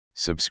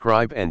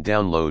Subscribe and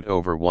download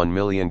over 1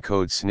 million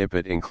code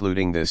snippet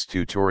including this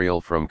tutorial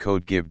from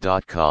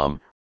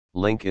codegive.com,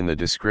 link in the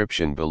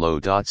description below.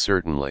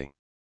 Certainly.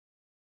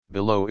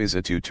 Below is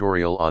a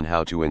tutorial on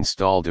how to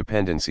install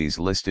dependencies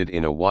listed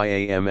in a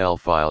YAML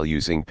file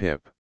using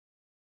pip.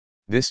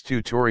 This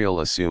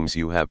tutorial assumes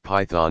you have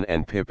Python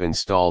and pip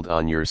installed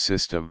on your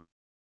system.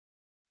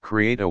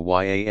 Create a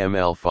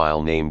YAML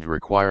file named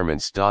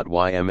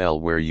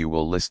requirements.yml where you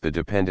will list the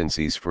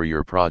dependencies for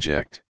your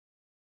project.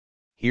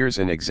 Here's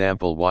an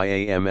example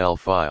YAML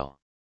file.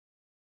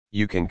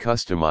 You can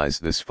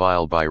customize this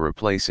file by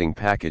replacing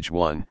package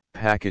 1,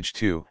 package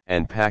 2,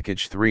 and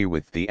package 3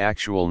 with the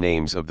actual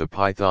names of the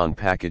Python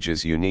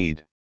packages you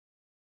need.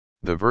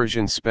 The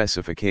version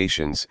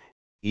specifications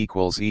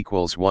equals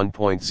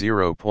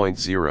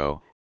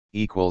 1.0.0,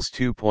 equals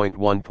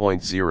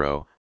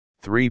 2.1.0,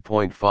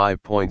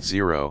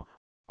 3.5.0,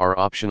 are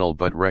optional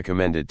but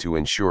recommended to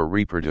ensure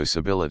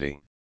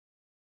reproducibility.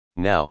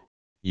 Now,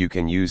 you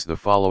can use the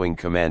following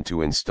command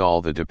to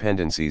install the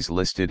dependencies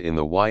listed in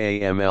the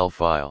YAML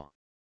file.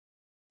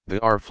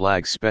 The R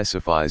flag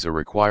specifies a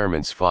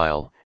requirements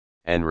file,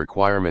 and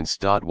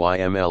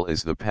requirements.yml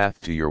is the path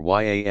to your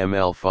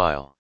YAML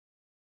file.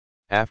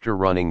 After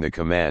running the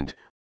command,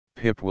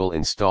 pip will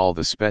install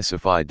the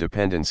specified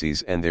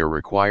dependencies and their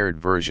required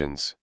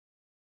versions.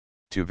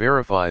 To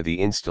verify the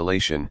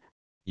installation,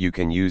 you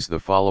can use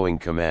the following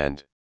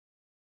command.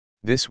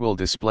 This will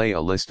display a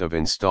list of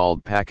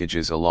installed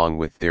packages along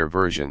with their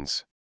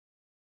versions.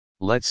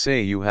 Let's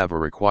say you have a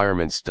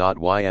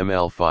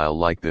requirements.yml file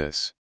like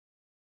this.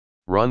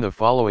 Run the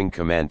following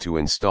command to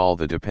install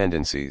the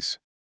dependencies.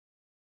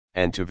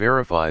 And to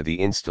verify the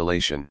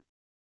installation,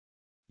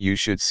 you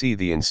should see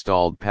the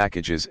installed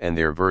packages and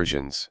their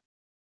versions.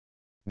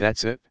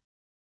 That's it.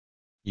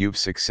 You've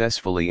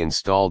successfully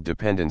installed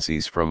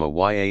dependencies from a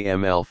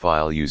YAML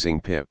file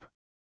using pip.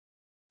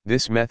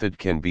 This method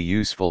can be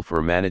useful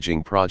for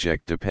managing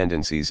project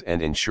dependencies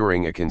and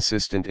ensuring a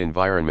consistent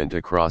environment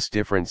across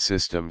different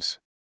systems.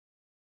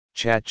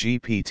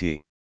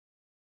 ChatGPT